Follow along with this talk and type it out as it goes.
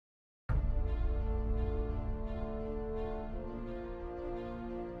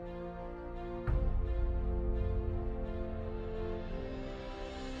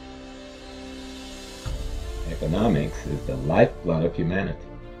Economics is the lifeblood of humanity.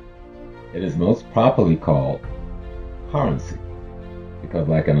 It is most properly called currency because,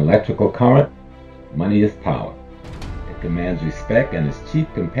 like an electrical current, money is power. It commands respect, and its chief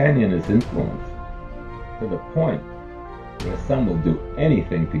companion is influence, to the point where some will do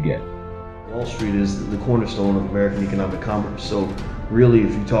anything to get it. Wall Street is the cornerstone of American economic commerce. So really,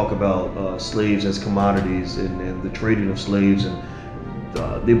 if you talk about slaves as commodities and the trading of slaves and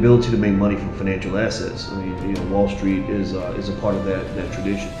the ability to make money from financial assets, I mean, Wall Street is a part of that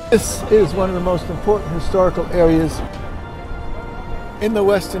tradition. This is one of the most important historical areas in the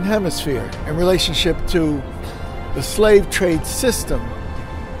Western Hemisphere in relationship to the slave trade system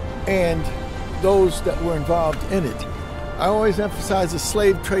and those that were involved in it. I always emphasize the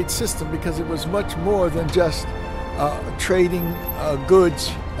slave trade system because it was much more than just trading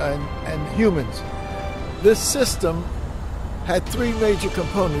goods and humans. This system had three major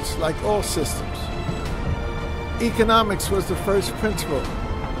components, like all systems. Economics was the first principle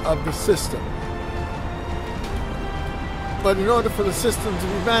of the system. But in order for the system to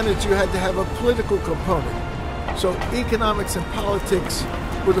be managed, you had to have a political component. So economics and politics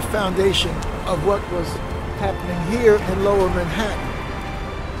were the foundation of what was happening here in Lower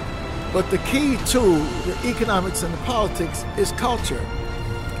Manhattan. But the key to the economics and the politics is culture.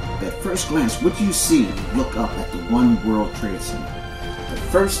 At first glance, what do you see when you look up at the One World Trade Center? The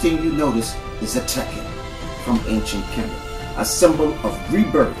first thing you notice is a teket from ancient Kemet, a symbol of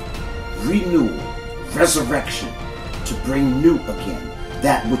rebirth, renewal, resurrection, to bring new again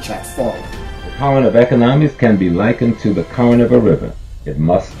that which had fallen. The current of economics can be likened to the current of a river. It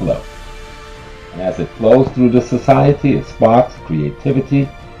must flow. And as it flows through the society, it sparks creativity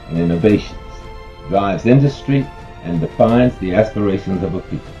and innovations, drives industry, and defines the aspirations of a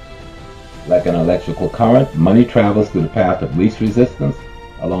people. Like an electrical current, money travels through the path of least resistance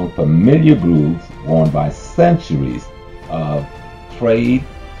along familiar grooves worn by centuries of trade,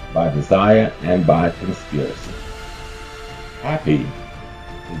 by desire, and by conspiracy. HAPI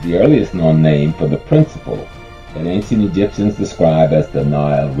is the earliest known name for the principle that ancient Egyptians describe as the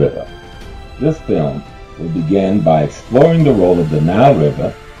Nile River. This film will begin by exploring the role of the Nile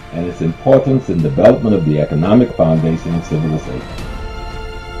River and its importance in the development of the economic foundation of civilization.